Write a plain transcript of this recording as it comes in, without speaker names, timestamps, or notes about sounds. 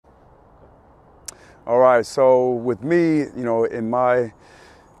All right, so with me, in my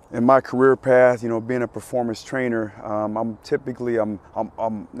career path, being a performance trainer, I'm not typically,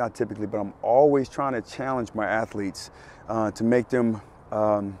 but I'm always trying to challenge my athletes to make them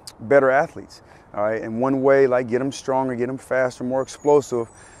better athletes. All right, and one way, like get them stronger, get them faster, more explosive.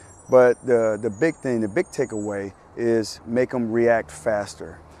 But the big thing, the big takeaway is make them react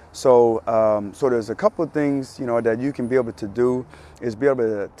faster. So there's a couple of things, that you can be able to do is be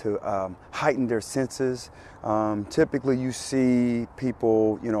able to heighten their senses. Typically you see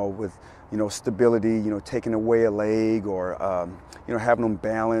people, with, stability, taking away a leg or, having them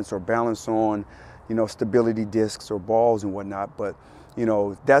balance on, stability discs or balls and whatnot. But,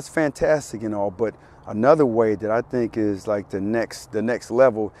 that's fantastic and all. But another way that I think is like the next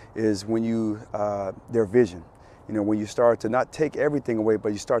level is when their vision. When you start to not take everything away, but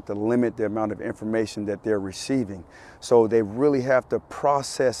you start to limit the amount of information that they're receiving. So they really have to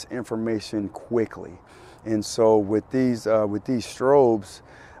process information quickly. And so with these strobes,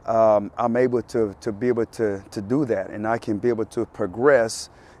 I'm able to be able to do that. And I can be able to progress,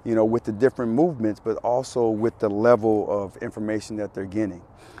 with the different movements, but also with the level of information that they're getting.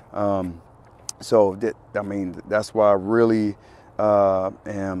 That's why I really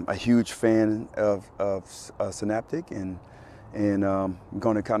am a huge fan of Senaptec, and I'm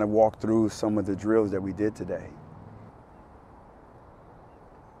going to kind of walk through some of the drills that we did today.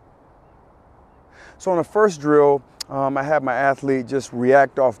 So on the first drill, I had my athlete just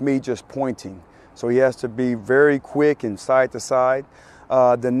react off me just pointing. So he has to be very quick and side to side.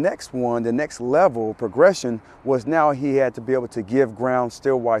 The next level progression was now he had to be able to give ground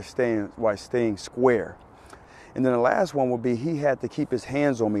still while staying square. And then the last one would be he had to keep his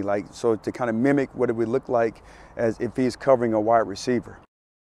hands on me, so to kind of mimic what it would look like as if he's covering a wide receiver.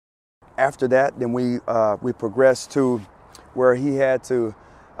 After that, then we progressed to where he had to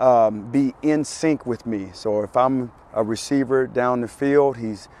be in sync with me. So if I'm a receiver down the field,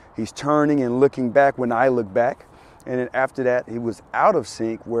 he's turning and looking back when I look back. And then after that, he was out of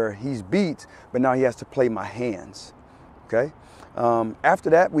sync where he's beat, but now he has to play my hands. Okay. After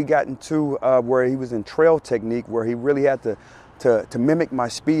that, we got into where he was in trail technique, where he really had to mimic my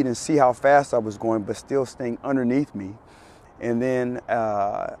speed and see how fast I was going, but still staying underneath me. And then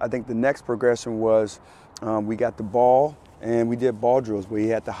I think the next progression was we got the ball and we did ball drills where he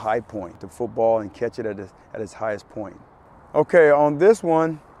had the high point, the football, and catch it at its highest point. Okay, on this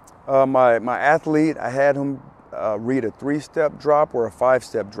one, my athlete, I had him read a 3-step drop or a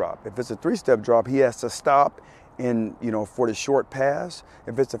 5-step drop. If it's a 3-step drop, he has to stop for the short pass.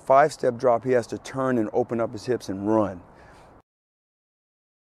 If it's a 5-step drop, he has to turn and open up his hips and run.